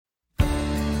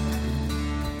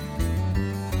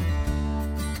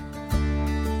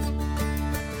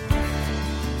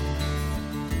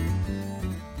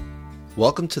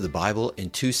Welcome to the Bible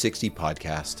in 260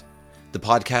 podcast, the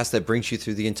podcast that brings you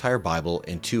through the entire Bible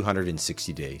in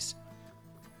 260 days.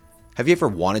 Have you ever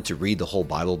wanted to read the whole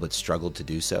Bible but struggled to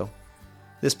do so?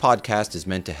 This podcast is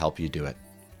meant to help you do it.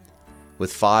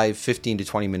 With 15 to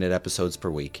 20 minute episodes per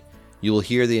week, you will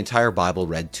hear the entire Bible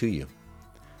read to you.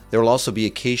 There will also be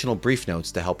occasional brief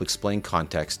notes to help explain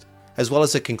context, as well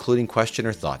as a concluding question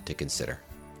or thought to consider.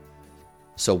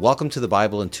 So welcome to the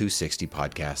Bible in 260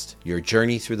 podcast, your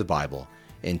journey through the Bible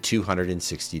in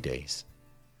 260 days.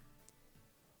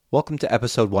 Welcome to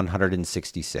episode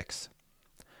 166.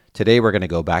 Today we're going to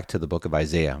go back to the book of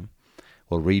Isaiah.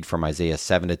 We'll read from Isaiah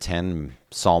 7 to 10,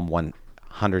 Psalm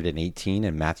 118,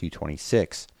 and Matthew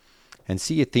 26, and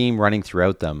see a theme running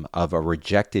throughout them of a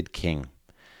rejected king.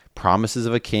 Promises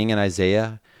of a king in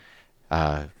Isaiah,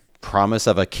 promise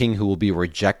of a king who will be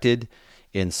rejected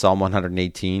in Psalm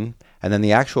 118, and then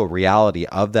the actual reality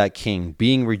of that king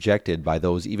being rejected by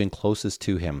those even closest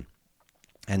to him,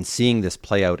 and seeing this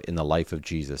play out in the life of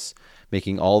Jesus,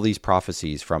 making all these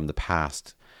prophecies from the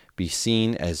past be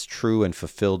seen as true and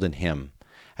fulfilled in him,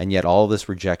 and yet all this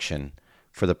rejection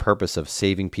for the purpose of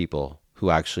saving people who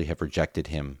actually have rejected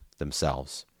him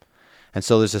themselves. And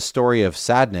so there's a story of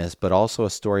sadness, but also a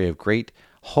story of great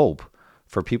hope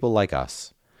for people like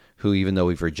us, who even though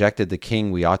we've rejected the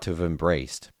king we ought to have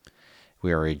embraced,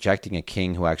 we are rejecting a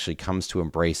king who actually comes to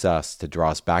embrace us, to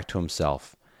draw us back to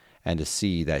himself, and to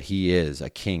see that he is a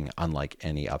king unlike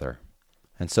any other.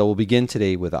 And so we'll begin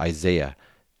today with Isaiah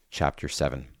chapter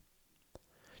 7.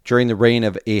 During the reign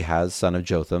of Ahaz, son of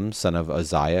Jotham, son of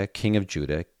Uzziah, king of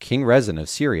Judah, King Rezin of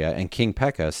Syria, and King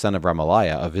Pekah, son of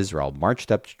Remaliah of Israel,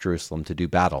 marched up to Jerusalem to do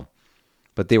battle,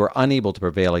 but they were unable to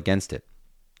prevail against it.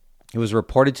 It was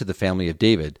reported to the family of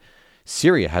David,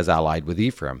 Syria has allied with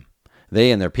Ephraim.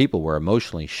 They and their people were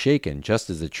emotionally shaken, just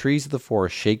as the trees of the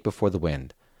forest shake before the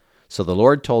wind. So the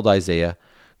Lord told Isaiah,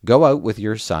 "Go out with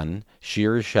your son,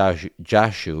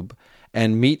 Shear-Jashub,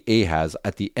 and meet Ahaz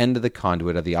at the end of the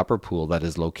conduit of the upper pool that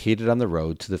is located on the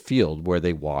road to the field where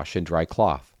they wash and dry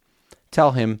cloth.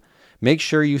 Tell him, make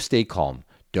sure you stay calm.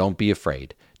 Don't be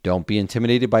afraid. Don't be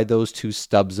intimidated by those two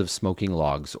stubs of smoking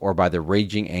logs, or by the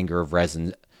raging anger of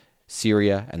Rezin,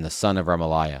 Syria, and the son of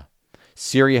Remaliah.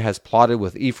 Syria has plotted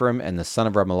with Ephraim and the son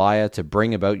of Remaliah to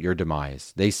bring about your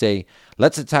demise. They say,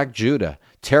 let's attack Judah,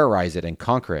 terrorize it, and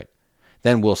conquer it.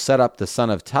 Then we'll set up the son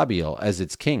of Tabeel as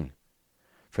its king.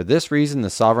 For this reason the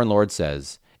sovereign Lord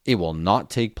says, it will not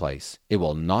take place, it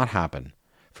will not happen.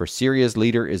 For Syria's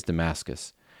leader is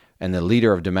Damascus, and the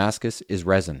leader of Damascus is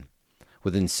Rezin.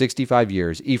 Within 65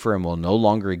 years, Ephraim will no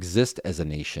longer exist as a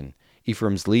nation.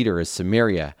 Ephraim's leader is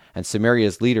Samaria, and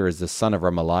Samaria's leader is the son of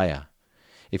Remaliah.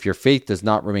 If your faith does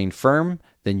not remain firm,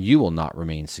 then you will not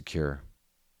remain secure."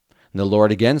 And the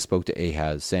Lord again spoke to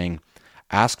Ahaz, saying,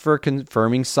 "Ask for a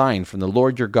confirming sign from the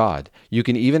Lord your God. You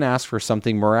can even ask for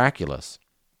something miraculous."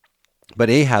 But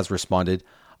Ahaz responded,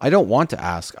 "I don't want to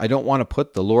ask. I don't want to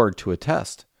put the Lord to a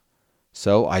test."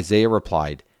 So Isaiah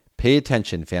replied, "Pay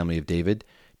attention, family of David.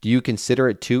 Do you consider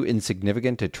it too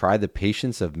insignificant to try the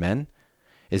patience of men?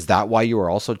 Is that why you are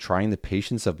also trying the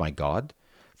patience of my God?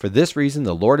 For this reason,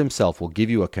 the Lord himself will give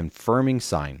you a confirming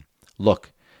sign.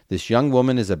 Look, this young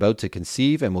woman is about to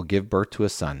conceive and will give birth to a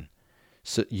son.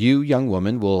 So you, young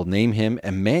woman, will name him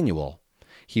Emmanuel.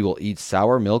 He will eat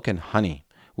sour milk and honey,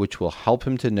 which will help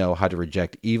him to know how to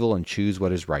reject evil and choose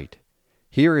what is right.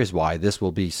 Here is why this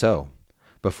will be so.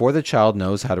 Before the child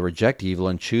knows how to reject evil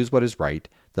and choose what is right,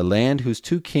 the land whose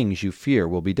two kings you fear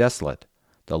will be desolate.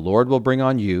 The Lord will bring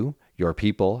on you, your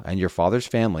people, and your father's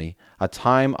family, a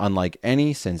time unlike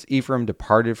any since Ephraim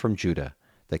departed from Judah,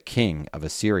 the king of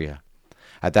Assyria.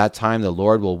 At that time the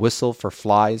Lord will whistle for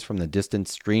flies from the distant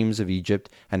streams of Egypt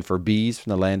and for bees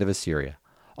from the land of Assyria.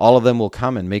 All of them will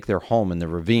come and make their home in the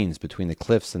ravines between the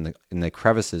cliffs and in the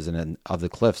crevices of the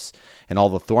cliffs, and all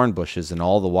the thorn bushes and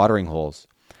all the watering holes.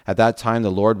 At that time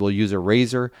the Lord will use a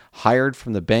razor hired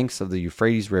from the banks of the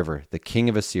Euphrates River, the king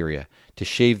of Assyria, to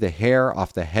shave the hair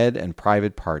off the head and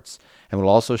private parts, and will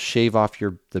also shave off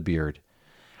the beard.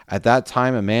 At that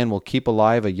time a man will keep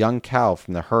alive a young cow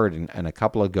from the herd and a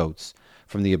couple of goats.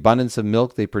 From the abundance of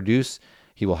milk they produce,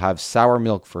 he will have sour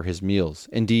milk for his meals.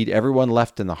 Indeed, everyone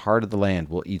left in the heart of the land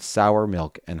will eat sour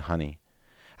milk and honey.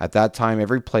 At that time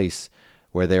every place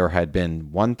where there had been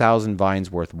 1,000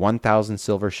 vines worth 1,000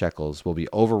 silver shekels will be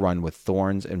overrun with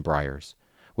thorns and briars.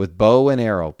 With bow and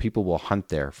arrow people will hunt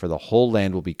there, for the whole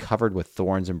land will be covered with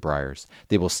thorns and briars.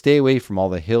 They will stay away from all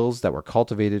the hills that were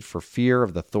cultivated for fear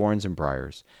of the thorns and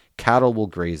briars. Cattle will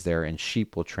graze there, and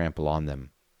sheep will trample on them.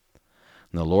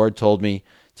 And the Lord told me,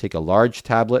 take a large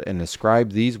tablet and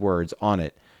inscribe these words on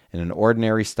it in an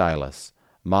ordinary stylus,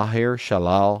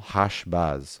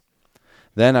 Maher-shalal-hash-baz.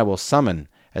 Then I will summon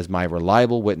as my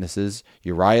reliable witnesses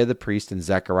Uriah the priest and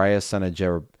Zechariah son of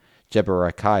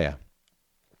Jeberechiah.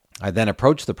 I then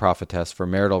approached the prophetess for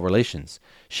marital relations.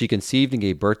 She conceived and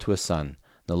gave birth to a son.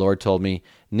 The Lord told me,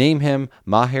 "Name him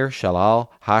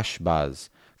Maher-shalal-hash-baz,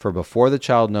 for before the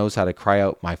child knows how to cry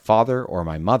out, 'My father' or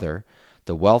 'my mother,'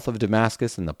 the wealth of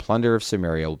Damascus and the plunder of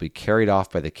Samaria will be carried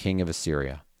off by the king of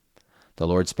Assyria." The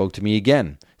Lord spoke to me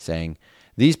again, saying,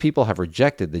 "These people have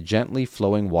rejected the gently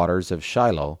flowing waters of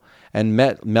Shiloh and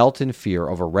melt in fear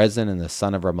over Rezin and the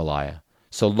son of Remaliah.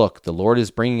 So look, the Lord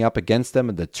is bringing up against them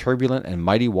the turbulent and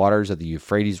mighty waters of the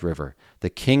Euphrates River, the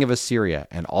king of Assyria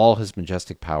and all his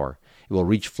majestic power. It will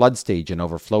reach flood stage and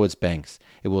overflow its banks.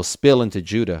 It will spill into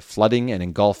Judah, flooding and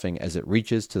engulfing as it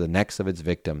reaches to the necks of its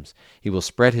victims. He will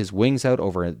spread his wings out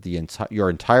over your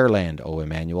entire land, O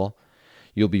Emmanuel.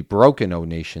 You'll be broken, O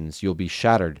nations. You'll be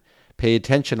shattered. Pay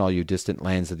attention, all you distant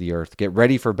lands of the earth. Get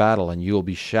ready for battle, and you will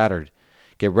be shattered.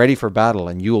 Get ready for battle,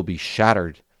 and you will be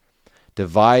shattered.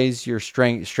 Devise your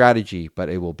strategy, but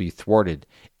it will be thwarted.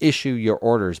 Issue your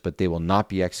orders, but they will not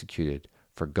be executed,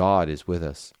 for God is with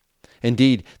us.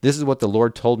 Indeed, this is what the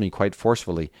Lord told me quite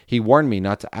forcefully. He warned me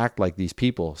not to act like these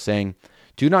people, saying,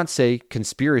 "Do not say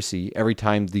conspiracy every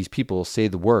time these people say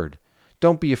the word.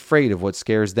 Don't be afraid of what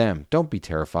scares them. Don't be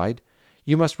terrified.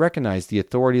 You must recognize the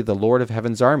authority of the Lord of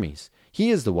heaven's armies. He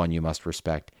is the one you must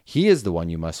respect. He is the one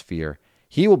you must fear.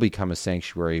 He will become a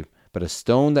sanctuary, but a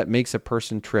stone that makes a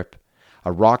person trip,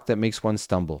 a rock that makes one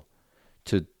stumble.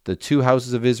 To the two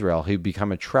houses of Israel he will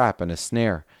become a trap and a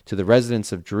snare, to the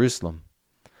residents of Jerusalem.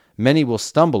 Many will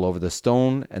stumble over the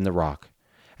stone and the rock,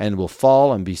 and will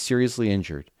fall and be seriously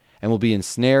injured, and will be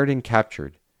ensnared and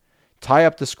captured. Tie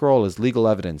up the scroll as legal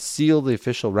evidence, seal the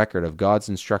official record of God's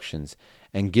instructions,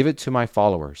 and give it to my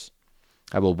followers.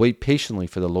 I will wait patiently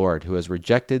for the Lord, who has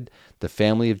rejected the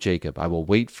family of Jacob. I will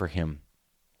wait for him.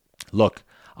 Look,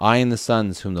 I and the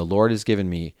sons whom the Lord has given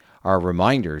me are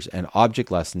reminders and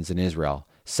object lessons in Israel,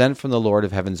 sent from the Lord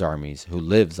of heaven's armies, who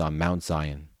lives on Mount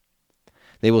Zion.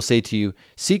 They will say to you,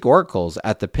 "Seek oracles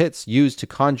at the pits used to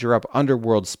conjure up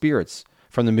underworld spirits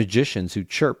from the magicians who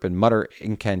chirp and mutter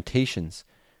incantations.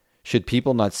 Should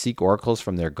people not seek oracles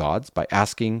from their gods by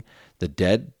asking the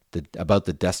dead about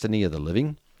the destiny of the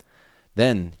living?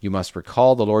 Then you must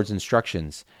recall the Lord's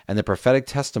instructions and the prophetic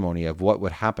testimony of what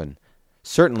would happen.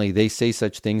 Certainly they say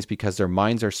such things because their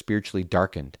minds are spiritually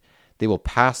darkened. They will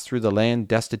pass through the land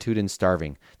destitute and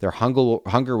starving. Their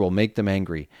hunger will make them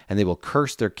angry, and they will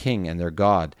curse their king and their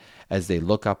God as they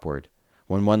look upward.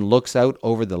 When one looks out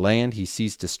over the land, he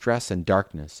sees distress and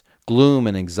darkness, gloom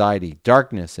and anxiety,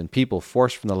 darkness and people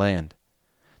forced from the land.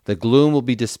 The gloom will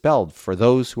be dispelled for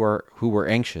those who were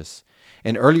anxious.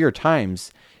 In earlier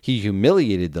times, he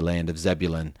humiliated the land of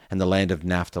Zebulun and the land of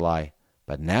Naphtali.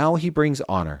 But now he brings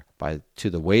honor to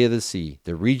the way of the sea,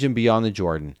 the region beyond the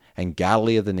Jordan, and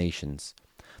Galilee of the nations.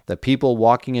 The people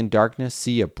walking in darkness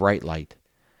see a bright light.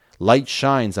 Light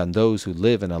shines on those who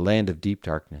live in a land of deep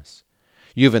darkness.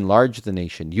 You have enlarged the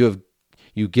nation.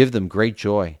 You give them great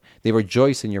joy. They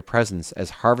rejoice in your presence as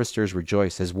harvesters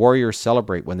rejoice, as warriors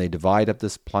celebrate when they divide up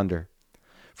this plunder.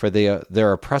 For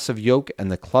their oppressive yoke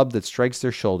and the club that strikes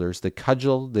their shoulders, the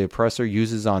cudgel the oppressor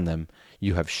uses on them,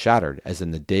 you have shattered as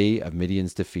in the day of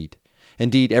Midian's defeat.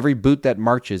 Indeed, every boot that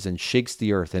marches and shakes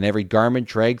the earth, and every garment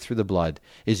dragged through the blood,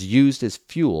 is used as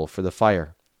fuel for the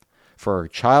fire. For a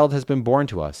child has been born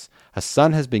to us, a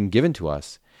son has been given to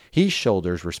us. He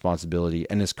shoulders responsibility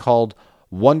and is called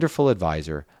Wonderful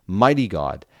Advisor, Mighty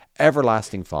God,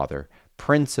 Everlasting Father,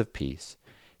 Prince of Peace.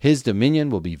 His dominion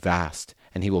will be vast,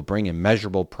 and he will bring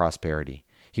immeasurable prosperity.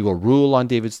 He will rule on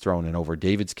David's throne and over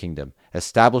David's kingdom,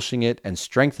 establishing it and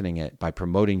strengthening it by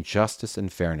promoting justice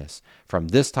and fairness from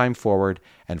this time forward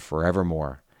and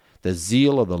forevermore. The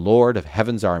zeal of the Lord of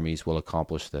heaven's armies will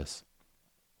accomplish this.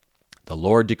 The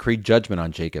Lord decreed judgment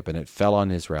on Jacob, and it fell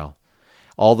on Israel.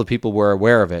 All the people were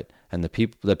aware of it, and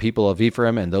the people of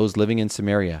Ephraim and those living in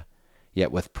Samaria.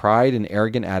 Yet with pride and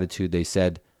arrogant attitude they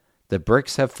said, "The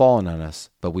bricks have fallen on us,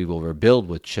 but we will rebuild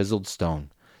with chiseled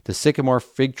stone. The sycamore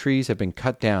fig trees have been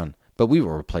cut down, but we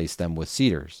will replace them with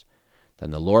cedars."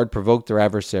 Then the Lord provoked their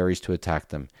adversaries to attack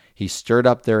them. He stirred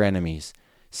up their enemies,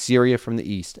 Syria from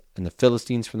the east and the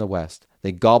Philistines from the west.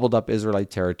 They gobbled up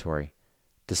Israelite territory.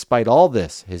 Despite all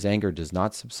this, his anger does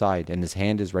not subside, and his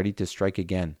hand is ready to strike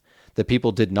again. The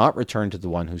people did not return to the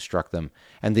one who struck them,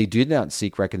 and they did not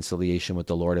seek reconciliation with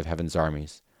the Lord of heaven's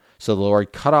armies. So the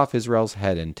Lord cut off Israel's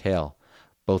head and tail,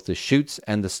 both the shoots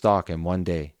and the stalk, in one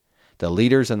day. The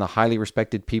leaders and the highly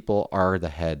respected people are the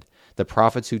head. The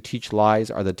prophets who teach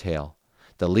lies are the tail.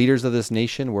 The leaders of this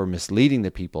nation were misleading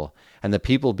the people, and the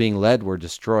people being led were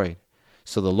destroyed.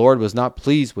 So the Lord was not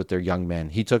pleased with their young men.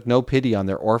 He took no pity on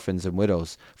their orphans and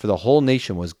widows, for the whole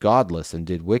nation was godless and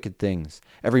did wicked things.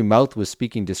 Every mouth was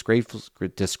speaking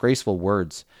disgraceful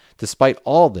words. Despite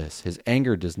all this, his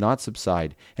anger does not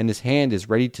subside, and his hand is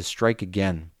ready to strike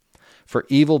again. For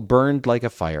evil burned like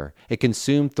a fire. It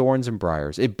consumed thorns and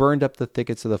briars. It burned up the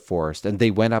thickets of the forest, and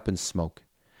they went up in smoke.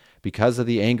 Because of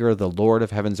the anger of the Lord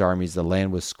of heaven's armies, the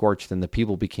land was scorched, and the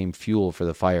people became fuel for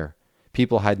the fire.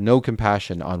 People had no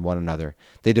compassion on one another.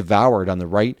 They devoured on the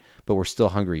right, but were still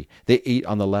hungry. They ate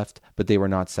on the left, but they were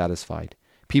not satisfied.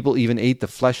 People even ate the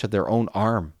flesh of their own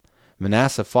arm.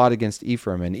 Manasseh fought against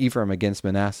Ephraim, and Ephraim against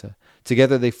Manasseh.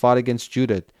 Together they fought against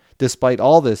Judah. Despite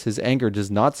all this, his anger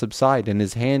does not subside, and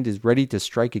his hand is ready to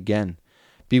strike again.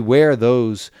 Beware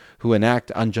those who enact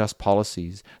unjust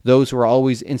policies, those who are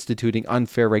always instituting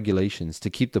unfair regulations to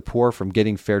keep the poor from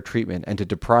getting fair treatment and to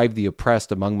deprive the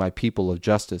oppressed among my people of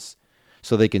justice,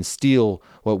 so they can steal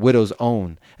what widows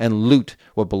own and loot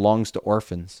what belongs to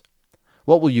orphans.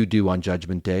 What will you do on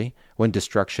Judgment Day when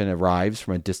destruction arrives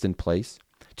from a distant place?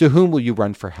 To whom will you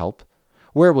run for help?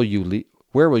 Where will you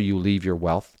leave your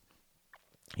wealth?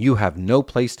 You have no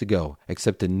place to go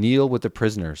except to kneel with the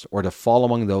prisoners or to fall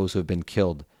among those who have been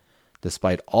killed.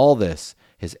 Despite all this,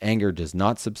 his anger does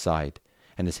not subside,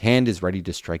 and his hand is ready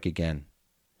to strike again.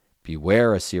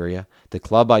 Beware, Assyria, the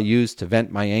club I use to vent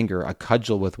my anger, a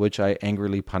cudgel with which I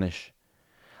angrily punish.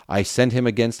 I sent him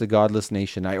against a godless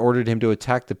nation. I ordered him to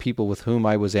attack the people with whom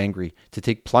I was angry, to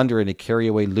take plunder and to carry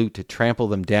away loot, to trample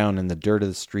them down in the dirt of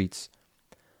the streets.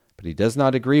 But he does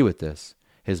not agree with this.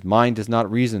 His mind does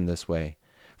not reason this way.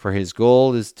 For his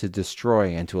goal is to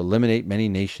destroy and to eliminate many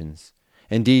nations.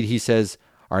 Indeed, he says,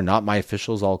 are not my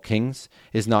officials all kings?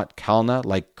 Is not Calneh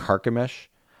like Carchemish,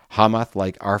 Hamath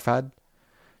like Arphad,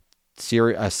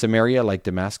 Samaria like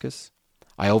Damascus?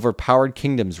 I overpowered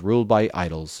kingdoms ruled by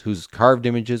idols, whose carved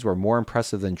images were more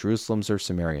impressive than Jerusalem's or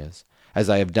Samaria's. As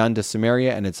I have done to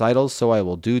Samaria and its idols, so I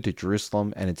will do to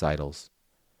Jerusalem and its idols.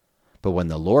 But when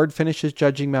the Lord finishes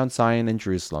judging Mount Zion and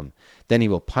Jerusalem, then he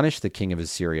will punish the king of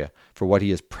Assyria for what he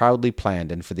has proudly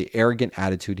planned and for the arrogant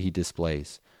attitude he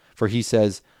displays. For he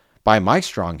says, by my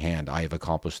strong hand I have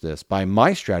accomplished this, by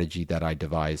my strategy that I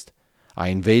devised. I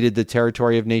invaded the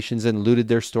territory of nations and looted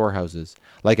their storehouses.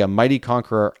 Like a mighty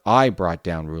conqueror, I brought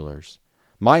down rulers.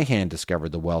 My hand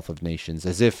discovered the wealth of nations,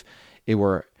 as if it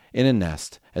were in a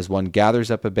nest, as one gathers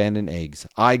up abandoned eggs.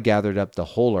 I gathered up the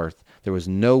whole earth. There was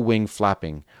no wing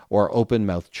flapping or open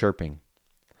mouth chirping.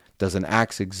 Does an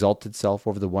axe exalt itself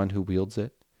over the one who wields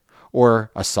it? Or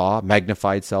a saw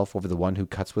magnify itself over the one who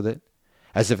cuts with it?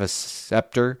 As if a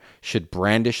scepter should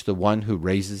brandish the one who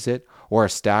raises it, or a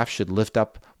staff should lift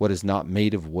up what is not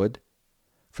made of wood?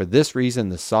 For this reason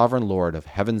the sovereign Lord of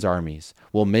heaven's armies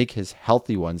will make his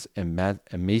healthy ones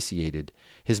emaciated.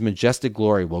 His majestic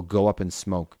glory will go up in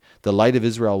smoke. The light of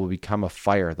Israel will become a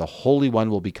fire. The Holy One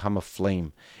will become a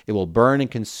flame. It will burn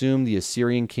and consume the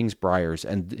Assyrian king's briars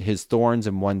and his thorns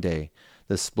in one day.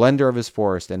 The splendor of his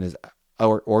forest and his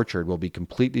orchard will be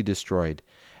completely destroyed.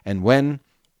 And when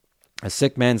a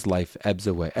sick man's life ebbs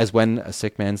away,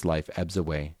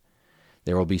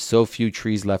 there will be so few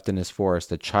trees left in his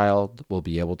forest, a child will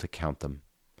be able to count them.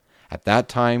 At that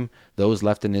time, those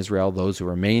left in Israel, those who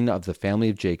remain of the family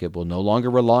of Jacob, will no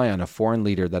longer rely on a foreign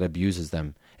leader that abuses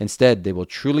them. Instead, they will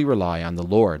truly rely on the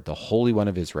Lord, the Holy One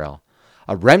of Israel.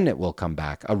 A remnant will come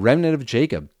back, a remnant of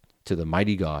Jacob, to the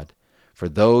mighty God. For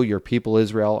though your people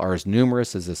Israel are as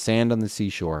numerous as the sand on the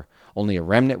seashore, only a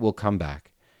remnant will come back.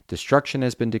 Destruction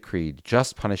has been decreed.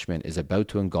 Just punishment is about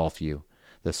to engulf you.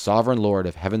 The sovereign Lord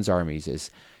of heaven's armies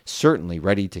is certainly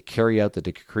ready to carry out the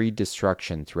decreed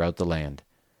destruction throughout the land.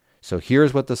 So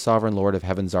here's what the sovereign Lord of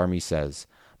heaven's army says.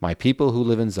 My people who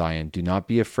live in Zion, do not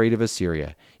be afraid of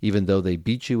Assyria, even though they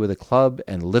beat you with a club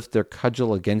and lift their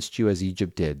cudgel against you as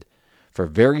Egypt did. For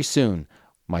very soon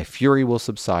my fury will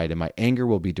subside and my anger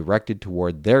will be directed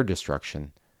toward their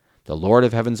destruction. The Lord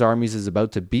of heaven's armies is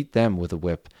about to beat them with a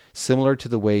whip, similar to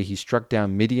the way he struck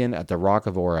down Midian at the rock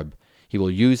of Oreb. He will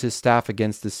use his staff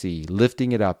against the sea,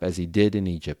 lifting it up as he did in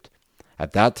Egypt.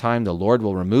 At that time the Lord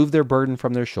will remove their burden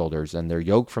from their shoulders and their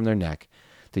yoke from their neck.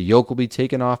 The yoke will be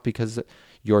taken off because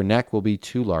your neck will be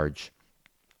too large.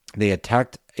 They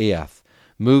attacked Aiath,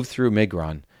 moved through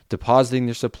Migron, depositing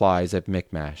their supplies at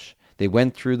Michmash. They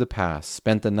went through the pass,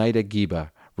 spent the night at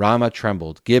Geba. Ramah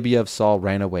trembled. Gibeah of Saul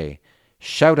ran away.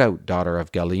 Shout out, daughter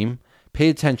of Galim. Pay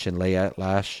attention,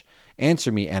 Laish.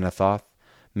 Answer me, Anathoth.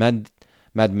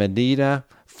 Madmenah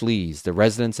flees. The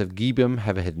residents of Gebim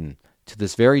have hidden. To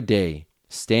this very day,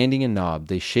 standing in Nob,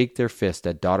 they shake their fist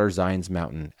at daughter Zion's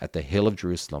mountain, at the hill of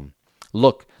Jerusalem.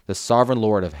 Look, the sovereign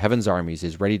Lord of heaven's armies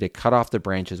is ready to cut off the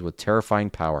branches with terrifying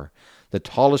power. The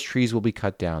tallest trees will be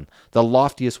cut down. The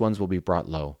loftiest ones will be brought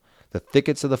low. The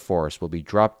thickets of the forest will be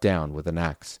dropped down with an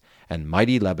axe, and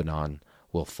mighty Lebanon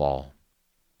will fall.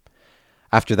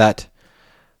 After that,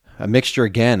 a mixture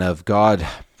again of God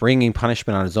bringing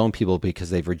punishment on his own people because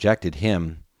they've rejected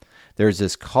him. There's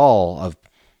this call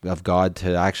of God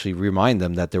to actually remind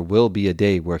them that there will be a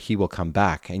day where he will come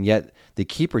back, and yet they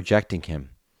keep rejecting him.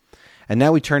 And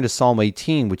now we turn to Psalm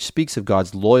 18, which speaks of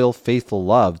God's loyal, faithful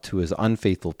love to his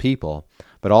unfaithful people,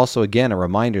 but also again a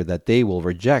reminder that they will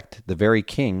reject the very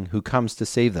king who comes to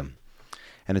save them.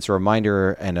 And it's a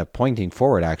reminder and a pointing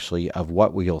forward, actually, of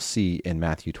what we'll see in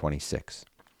Matthew 26.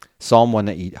 Psalm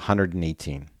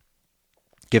 118.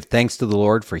 Give thanks to the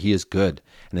Lord, for he is good,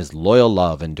 and his loyal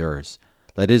love endures.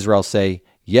 Let Israel say,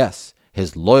 yes,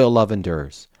 his loyal love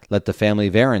endures. Let the family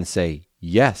of Aaron say,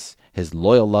 yes, his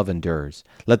loyal love endures.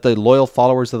 Let the loyal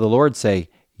followers of the Lord say,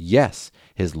 yes,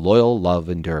 his loyal love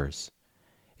endures.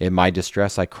 In my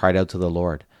distress I cried out to the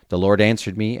Lord. The Lord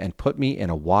answered me and put me in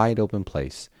a wide open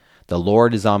place. The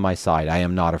Lord is on my side. I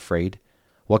am not afraid.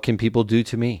 What can people do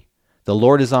to me? The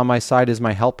Lord is on my side as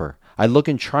my helper. I look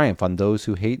in triumph on those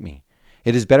who hate me.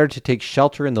 It is better to take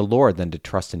shelter in the Lord than to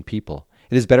trust in people.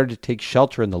 It is better to take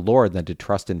shelter in the Lord than to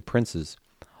trust in princes.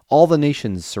 All the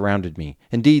nations surrounded me.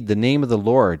 Indeed, in the name of the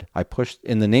Lord I pushed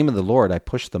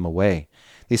them away.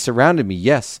 They surrounded me.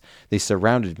 Yes, they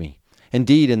surrounded me.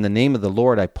 Indeed, in the name of the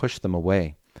Lord I pushed them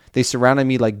away. They surrounded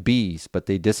me like bees, but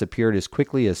they disappeared as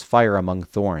quickly as fire among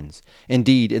thorns.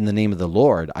 Indeed, in the name of the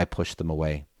Lord I pushed them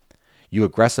away. You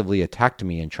aggressively attacked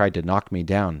me and tried to knock me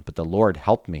down, but the Lord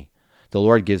helped me. The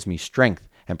Lord gives me strength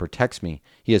and protects me.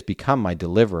 He has become my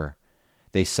deliverer.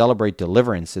 They celebrate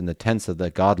deliverance in the tents of the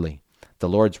godly. The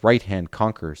Lord's right hand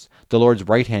conquers. The Lord's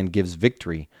right hand gives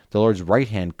victory. The Lord's right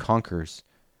hand conquers.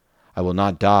 I will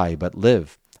not die, but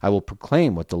live. I will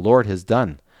proclaim what the Lord has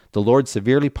done. The Lord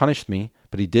severely punished me,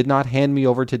 but he did not hand me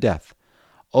over to death.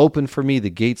 Open for me the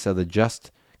gates of the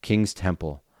just king's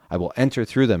temple. I will enter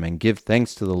through them and give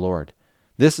thanks to the Lord.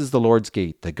 This is the Lord's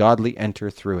gate. The godly enter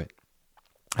through it.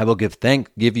 I will give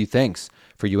you thanks,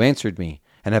 for you answered me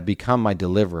and have become my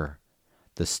deliverer.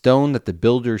 The stone that the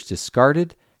builders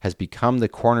discarded has become the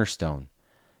cornerstone.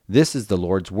 This is the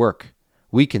Lord's work.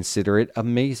 We consider it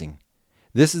amazing.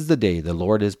 This is the day the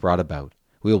Lord has brought about.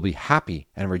 We will be happy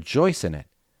and rejoice in it.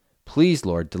 Please,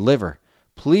 Lord, deliver.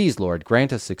 Please, Lord,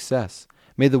 grant us success.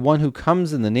 May the one who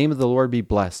comes in the name of the Lord be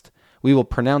blessed. We will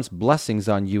pronounce blessings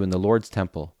on you in the Lord's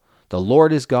temple. The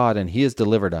Lord is God, and he has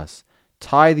delivered us.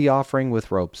 Tie the offering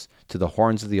with ropes to the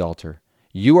horns of the altar.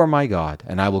 You are my God,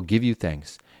 and I will give you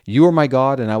thanks. You are my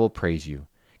God, and I will praise you.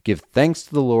 Give thanks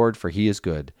to the Lord, for he is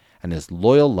good, and his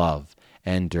loyal love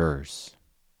endures.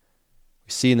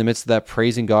 We see in the midst of that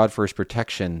praising God for his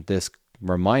protection, this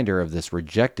reminder of this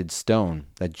rejected stone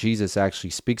that Jesus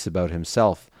actually speaks about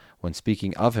himself when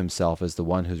speaking of himself as the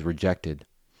one who's rejected.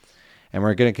 And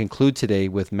we're going to conclude today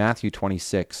with Matthew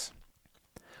 26.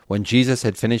 When Jesus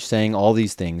had finished saying all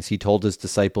these things, he told his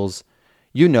disciples,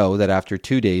 "You know that after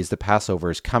 2 days the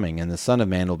Passover is coming, and the Son of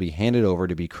Man will be handed over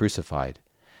to be crucified."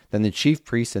 Then the chief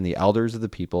priests and the elders of the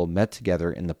people met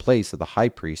together in the place of the high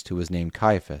priest, who was named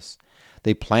Caiaphas.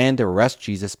 They planned to arrest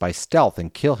Jesus by stealth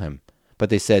and kill him, but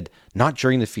they said, "Not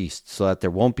during the feast, so that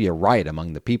there won't be a riot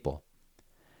among the people."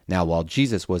 Now while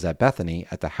Jesus was at Bethany,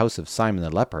 at the house of Simon the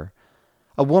leper,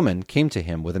 a woman came to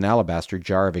him with an alabaster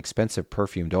jar of expensive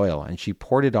perfumed oil, and she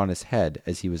poured it on his head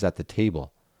as he was at the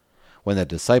table. When the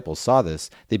disciples saw this,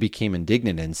 they became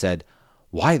indignant and said,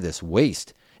 "Why this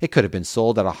waste? It could have been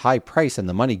sold at a high price and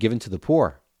the money given to the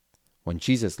poor." When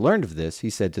Jesus learned of this, he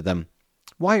said to them,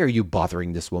 "Why are you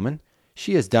bothering this woman?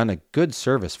 She has done a good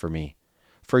service for me.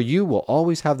 For you will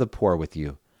always have the poor with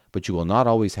you, but you will not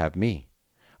always have me.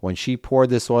 When she poured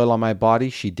this oil on my body,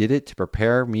 she did it to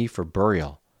prepare me for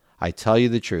burial. I tell you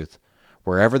the truth,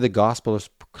 wherever the gospel is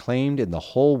proclaimed in the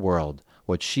whole world,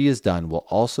 what she has done will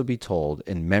also be told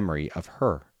in memory of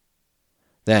her."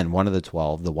 Then one of the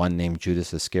 12, the one named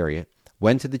Judas Iscariot,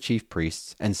 went to the chief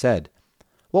priests and said,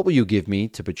 "What will you give me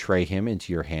to betray him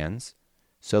into your hands?"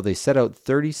 So they set out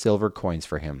 30 silver coins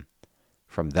for him.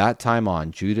 From that time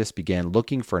on, Judas began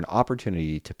looking for an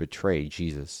opportunity to betray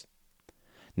Jesus.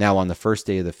 Now on the first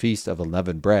day of the feast of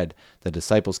unleavened bread, the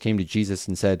disciples came to Jesus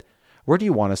and said, "Where do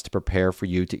you want us to prepare for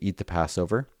you to eat the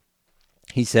Passover?"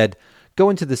 He said, "Go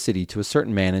into the city to a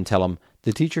certain man and tell him,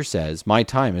 'The teacher says, my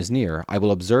time is near. I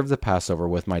will observe the Passover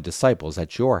with my disciples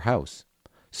at your house.'"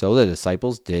 So the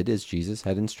disciples did as Jesus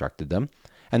had instructed them,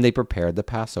 and they prepared the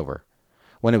Passover.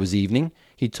 When it was evening,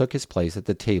 he took his place at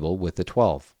the table with the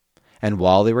 12. And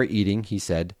while they were eating, he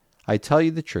said, "I tell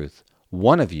you the truth,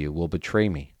 one of you will betray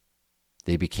me."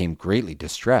 They became greatly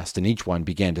distressed, and each one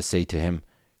began to say to him,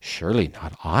 "Surely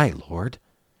not I, Lord."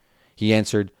 He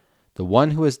answered, "The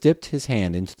one who has dipped his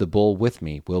hand into the bowl with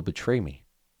me will betray me.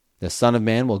 The Son of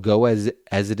Man will go as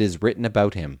it is written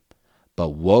about him. But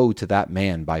woe to that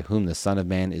man by whom the Son of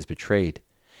Man is betrayed.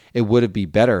 It would be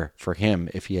better for him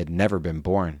if he had never been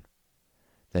born."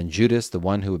 Then Judas, the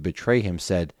one who would betray him,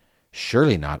 said,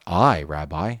 "Surely not I,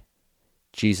 Rabbi."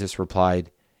 Jesus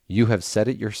replied, "You have said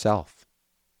it yourself."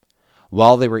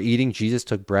 While they were eating, Jesus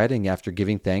took bread, and after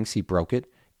giving thanks, he broke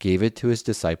it, gave it to his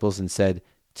disciples, and said,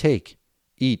 "Take,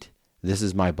 eat, this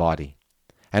is my body."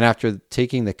 And after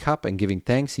taking the cup and giving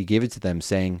thanks, he gave it to them,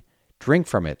 saying, "Drink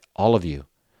from it, all of you,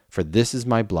 for this is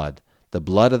my blood, the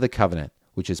blood of the covenant,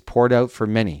 which is poured out for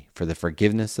many for the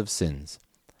forgiveness of sins.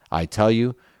 I tell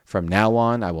you, from now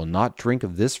on I will not drink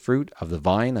of this fruit of the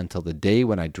vine until the day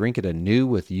when I drink it anew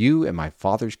with you in my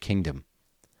Father's kingdom."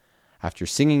 After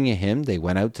singing a hymn, they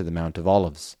went out to the Mount of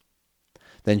Olives.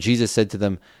 Then Jesus said to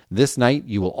them, "This night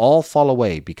you will all fall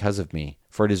away because of me,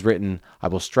 for it is written, 'I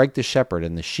will strike the shepherd,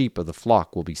 and the sheep of the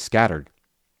flock will be scattered.'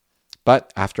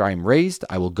 But after I am raised,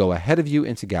 I will go ahead of you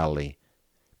into Galilee."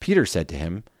 Peter said to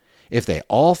him, "If they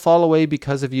all fall away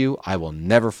because of you, I will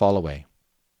never fall away."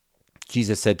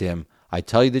 Jesus said to him, "I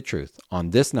tell you the truth, on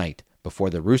this night,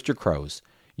 before the rooster crows,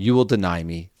 you will deny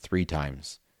me 3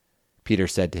 times. Peter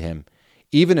said to him,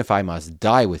 "Even if I must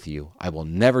die with you, I will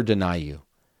never deny you."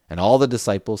 And all the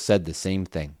disciples said the same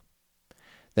thing.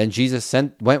 Then Jesus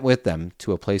went with them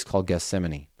to a place called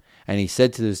Gethsemane, and he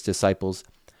said to his disciples,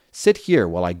 "Sit here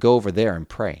while I go over there and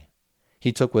pray."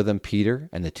 He took with him Peter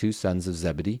and the 2 sons of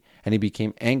Zebedee, and he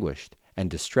became anguished and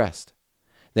distressed.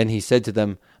 Then he said to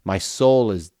them, "My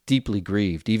soul is deeply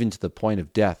grieved, even to the point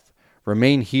of death.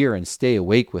 Remain here and stay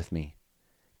awake with me."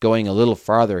 Going a little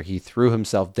farther, he threw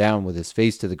himself down with his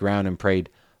face to the ground and prayed,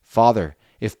 "Father,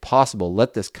 if possible,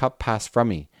 let this cup pass from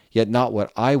me, yet not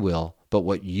what I will, but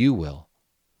what you will."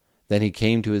 Then he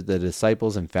came to the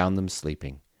disciples and found them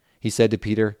sleeping. He said to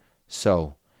Peter,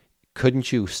 "So,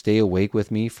 couldn't you stay awake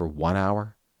with me for 1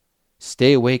 hour?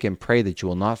 Stay awake and pray that you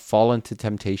will not fall into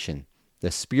temptation. The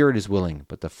spirit is willing,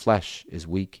 but the flesh is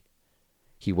weak."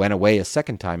 He went away a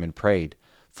second time and prayed,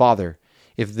 Father,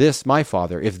 if this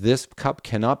cup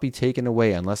cannot be taken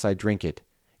away unless I drink it,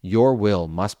 your will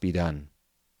must be done."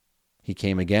 He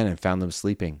came again and found them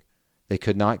sleeping. They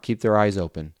could not keep their eyes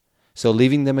open. So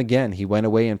leaving them again, he went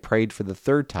away and prayed for the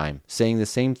 3rd time, saying the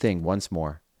same thing once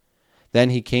more. Then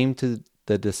he came to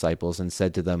the disciples and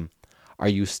said to them, "Are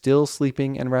you still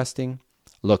sleeping and resting?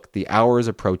 Look, the hour is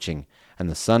approaching, and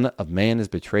the Son of Man is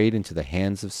betrayed into the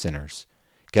hands of sinners.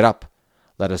 Get up,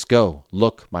 let us go.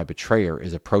 Look, my betrayer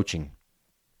is approaching."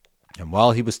 And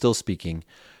while he was still speaking,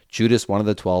 Judas, one of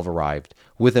the 12, arrived.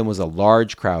 With him was a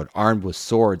large crowd, armed with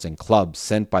swords and clubs,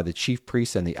 sent by the chief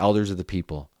priests and the elders of the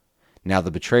people. Now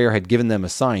the betrayer had given them a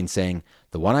sign, saying,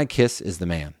 "The one I kiss is the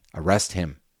man. Arrest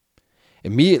him."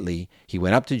 Immediately he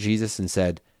went up to Jesus and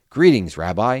said, "Greetings,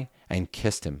 Rabbi," and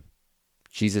kissed him.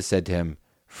 Jesus said to him,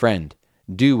 "Friend,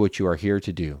 do what you are here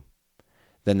to do."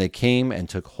 Then they came and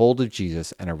took hold of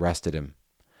Jesus and arrested him.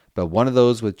 But one of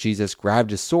those with Jesus grabbed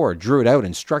his sword, drew it out,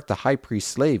 and struck the high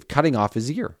priest's slave, cutting off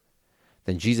his ear.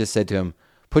 Then Jesus said to him,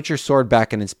 "Put your sword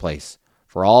back in its place,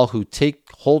 for all who take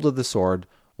hold of the sword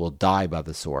will die by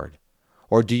the sword.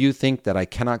 Or do you think that I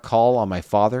cannot call on my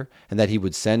Father, and that he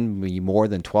would send me more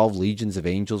than 12 legions of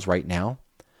angels right now?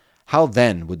 How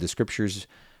then would the scriptures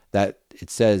that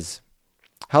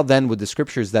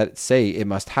say it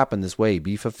must happen this way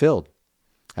be fulfilled?"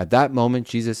 At that moment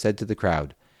Jesus said to the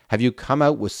crowd, "Have you come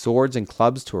out with swords and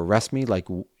clubs to arrest me like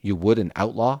you would an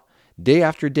outlaw? Day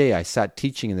after day I sat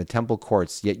teaching in the temple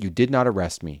courts, yet you did not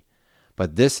arrest me.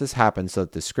 But this has happened so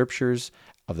that the scriptures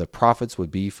of the prophets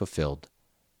would be fulfilled."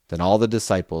 Then all the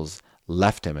disciples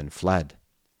left him and fled.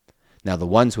 Now the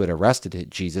ones who had arrested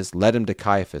Jesus led him to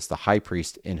Caiaphas, the high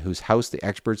priest, in whose house the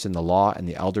experts in the law and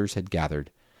the elders had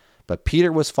gathered. But Peter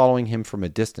was following him from a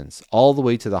distance, all the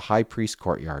way to the high priest's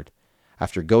courtyard.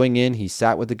 After going in, he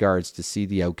sat with the guards to see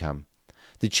the outcome.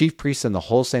 The chief priests and the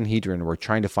whole Sanhedrin were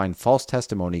trying to find false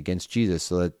testimony against Jesus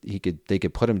so that they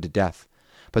could put him to death.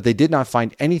 But they did not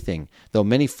find anything, though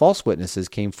many false witnesses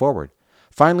came forward.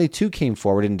 Finally, 2 came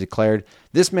forward and declared,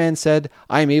 "This man said,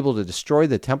 'I am able to destroy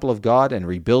the temple of God and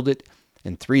rebuild it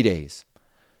in 3 days.'"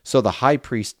 So the high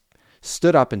priest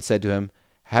stood up and said to him,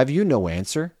 "Have you no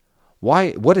answer?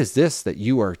 What is this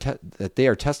that they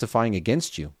are testifying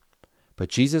against you?" But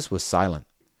Jesus was silent.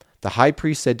 The high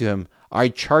priest said to him, "I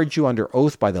charge you under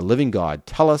oath by the living God.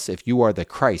 Tell us if you are the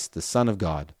Christ, the Son of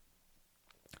God."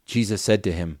 Jesus said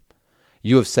to him,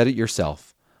 "You have said it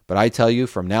yourself. But I tell you,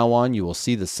 from now on you will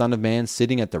see the Son of Man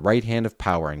sitting at the right hand of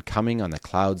power and coming on the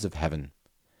clouds of heaven."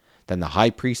 Then the high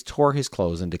priest tore his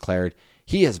clothes and declared,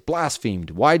 "He has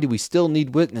blasphemed. Why do we still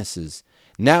need witnesses?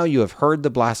 Now you have heard the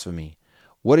blasphemy.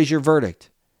 What is your verdict?"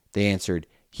 They answered,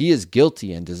 "He is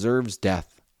guilty and deserves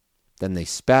death." Then they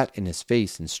spat in his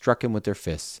face and struck him with their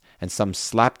fists, and some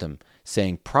slapped him,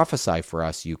 saying, "Prophesy for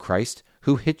us, you Christ.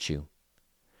 Who hit you?"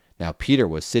 Now Peter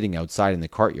was sitting outside in the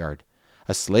courtyard.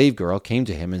 A slave girl came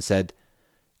to him and said,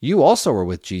 "You also were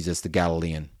with Jesus the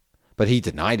Galilean." But he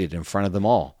denied it in front of them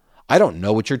all. "I don't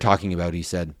know what you're talking about," he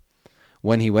said.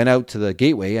 When he went out to the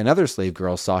gateway, another slave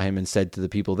girl saw him and said to the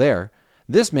people there,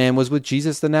 "This man was with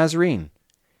Jesus the Nazarene."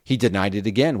 He denied it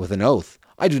again with an oath,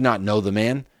 "I do not know the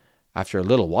man." After a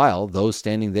little while, those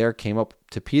standing there came up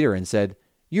to Peter and said,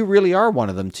 "You really are one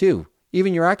of them too.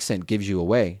 Even your accent gives you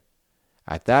away."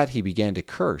 At that he began to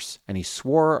curse, and he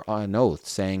swore on an oath,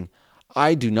 saying,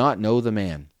 "I do not know the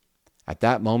man." At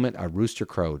that moment a rooster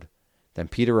crowed. Then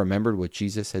Peter remembered what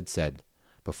Jesus had said,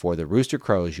 "Before the rooster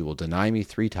crows, you will deny me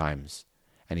 3 times."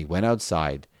 And he went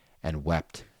outside and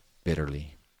wept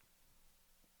bitterly.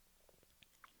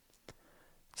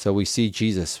 So we see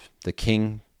Jesus, the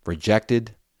King,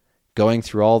 rejected, going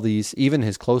through all these, even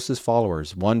his closest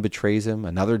followers. One betrays him,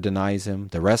 another denies him,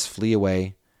 the rest flee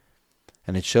away.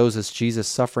 And it shows us Jesus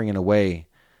suffering in a way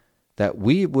that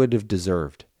we would have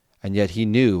deserved. And yet he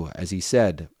knew, as he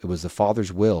said, it was the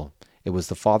Father's will. It was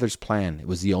the Father's plan. It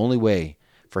was the only way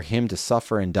for him to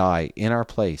suffer and die in our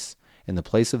place, in the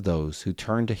place of those who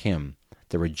turned to him,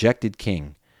 the rejected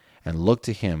King, and looked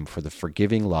to him for the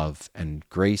forgiving love and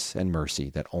grace and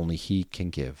mercy that only he can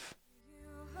give.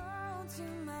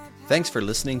 Thanks for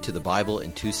listening to the Bible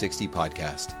in 260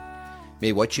 podcast.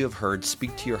 May what you have heard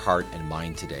speak to your heart and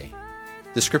mind today.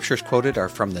 The scriptures quoted are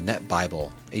from the Net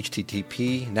Bible,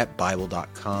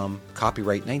 http://netbible.com,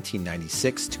 copyright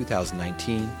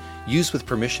 1996-2019, used with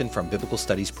permission from Biblical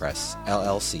Studies Press,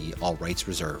 LLC, all rights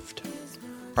reserved.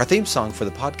 Our theme song for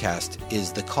the podcast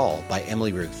is The Call by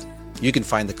Emily Ruth. You can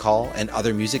find The Call and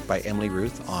other music by Emily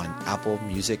Ruth on Apple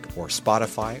Music or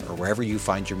Spotify or wherever you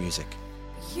find your music.